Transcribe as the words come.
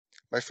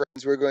My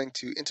friends, we're going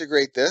to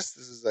integrate this.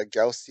 This is a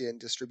Gaussian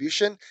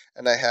distribution,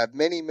 and I have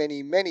many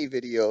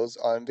videos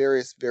on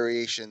various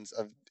variations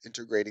of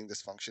integrating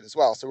this function as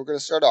well. So we're going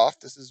to start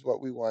off. This is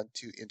what we want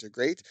to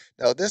integrate.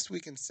 Now this we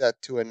can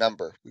set to a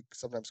number. We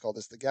sometimes call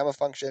this the gamma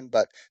function,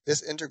 but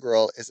this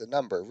integral is a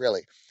number,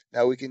 really.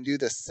 Now we can do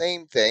the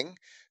same thing.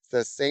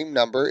 The same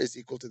number is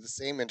equal to the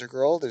same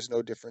integral. There's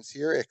no difference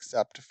here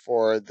except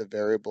for the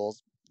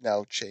variables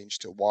now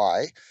changed to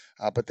y,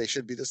 but they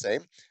should be the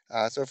same.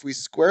 So if we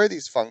square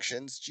these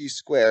functions, g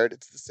squared,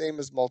 it's the same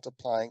as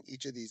multiplying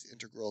each of these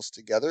integrals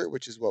together,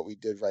 which is what we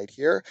did right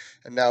here.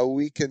 And now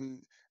we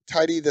can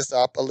tidy this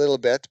up a little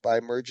bit by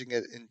merging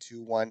it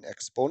into one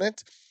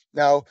exponent.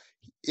 Now,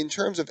 in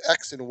terms of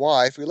x and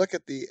y, if we look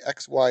at the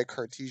xy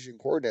Cartesian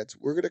coordinates,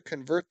 we're going to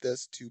convert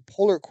this to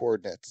polar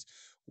coordinates,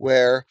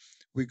 where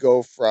we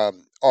go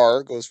from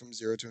r goes from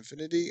 0 to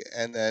infinity,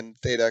 and then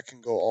theta can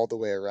go all the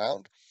way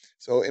around.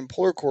 So in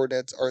polar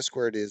coordinates, r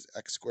squared is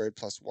x squared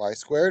plus y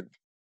squared,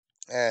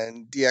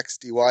 and dx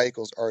dy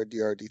equals r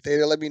dr d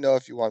theta. Let me know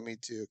if you want me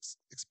to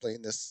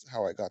explain this,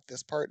 how I got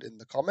this part, in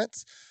the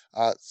comments.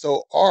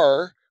 So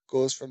r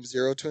goes from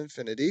 0 to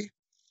infinity,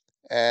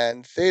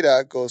 and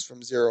theta goes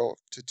from 0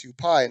 to 2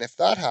 pi. And if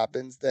that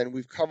happens, then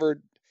we've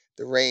covered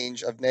the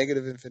range of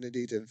negative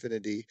infinity to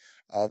infinity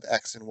of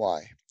x and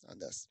y on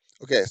this.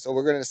 Okay, so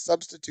we're going to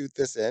substitute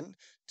this in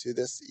to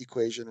this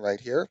equation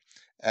right here,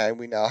 and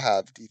we now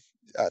have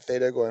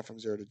theta going from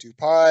 0 to 2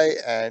 pi,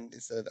 and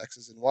instead of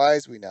x's and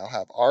y's, we now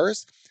have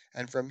r's.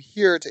 And from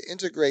here, to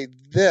integrate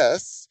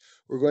this,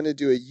 we're going to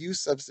do a u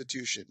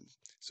substitution.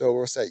 So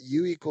we'll set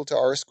u equal to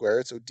r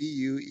squared, so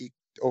du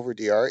over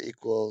dr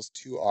equals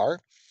 2r.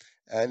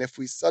 And if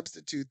we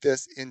substitute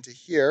this into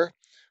here,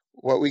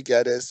 what we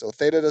get is, so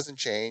theta doesn't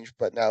change,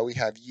 but now we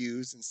have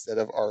u's instead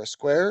of r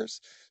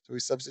squares. So we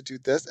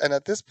substitute this, and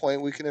at this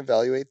point we can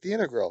evaluate the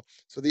integral.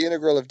 So the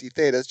integral of d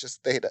theta is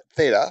just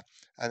theta,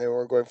 and then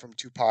we're going from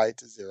 2 pi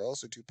to 0,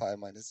 so 2 pi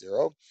minus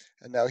 0.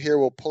 And now here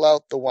we'll pull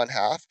out the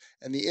 1/2,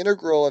 and the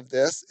integral of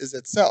this is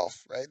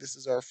itself, right? This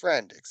is our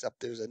friend, except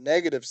there's a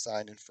negative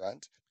sign in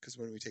front, because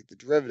when we take the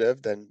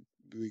derivative, then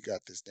we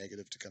got this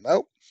negative to come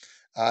out.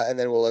 And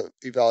then we'll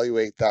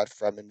evaluate that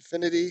from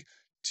infinity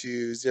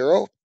to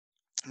 0.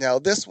 Now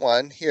this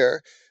one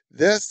here,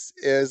 this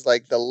is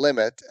like the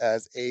limit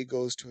as a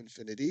goes to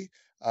infinity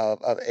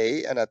of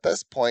a, and at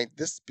this point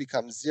this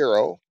becomes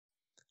 0,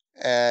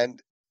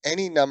 and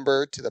any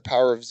number to the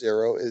power of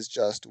 0 is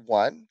just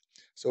 1.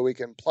 So we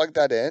can plug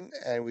that in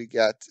and we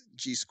get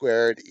g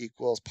squared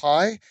equals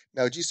pi.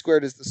 Now g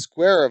squared is the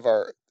square of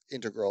our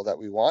integral that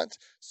we want,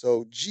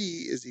 so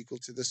g is equal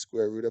to the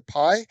square root of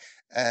pi,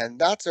 and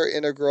that's our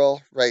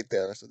integral right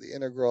there. So the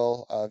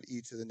integral of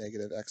e to the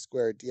negative x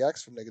squared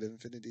dx from negative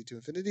infinity to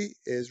infinity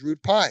is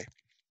root pi.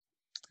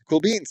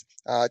 Cool beans.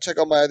 Check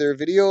out my other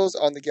videos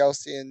on the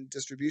Gaussian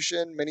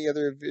distribution, many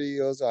other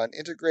videos on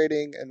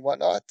integrating and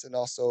whatnot, and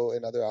also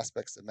in other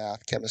aspects of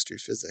math, chemistry,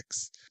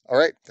 physics. All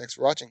right, thanks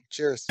for watching.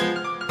 Cheers.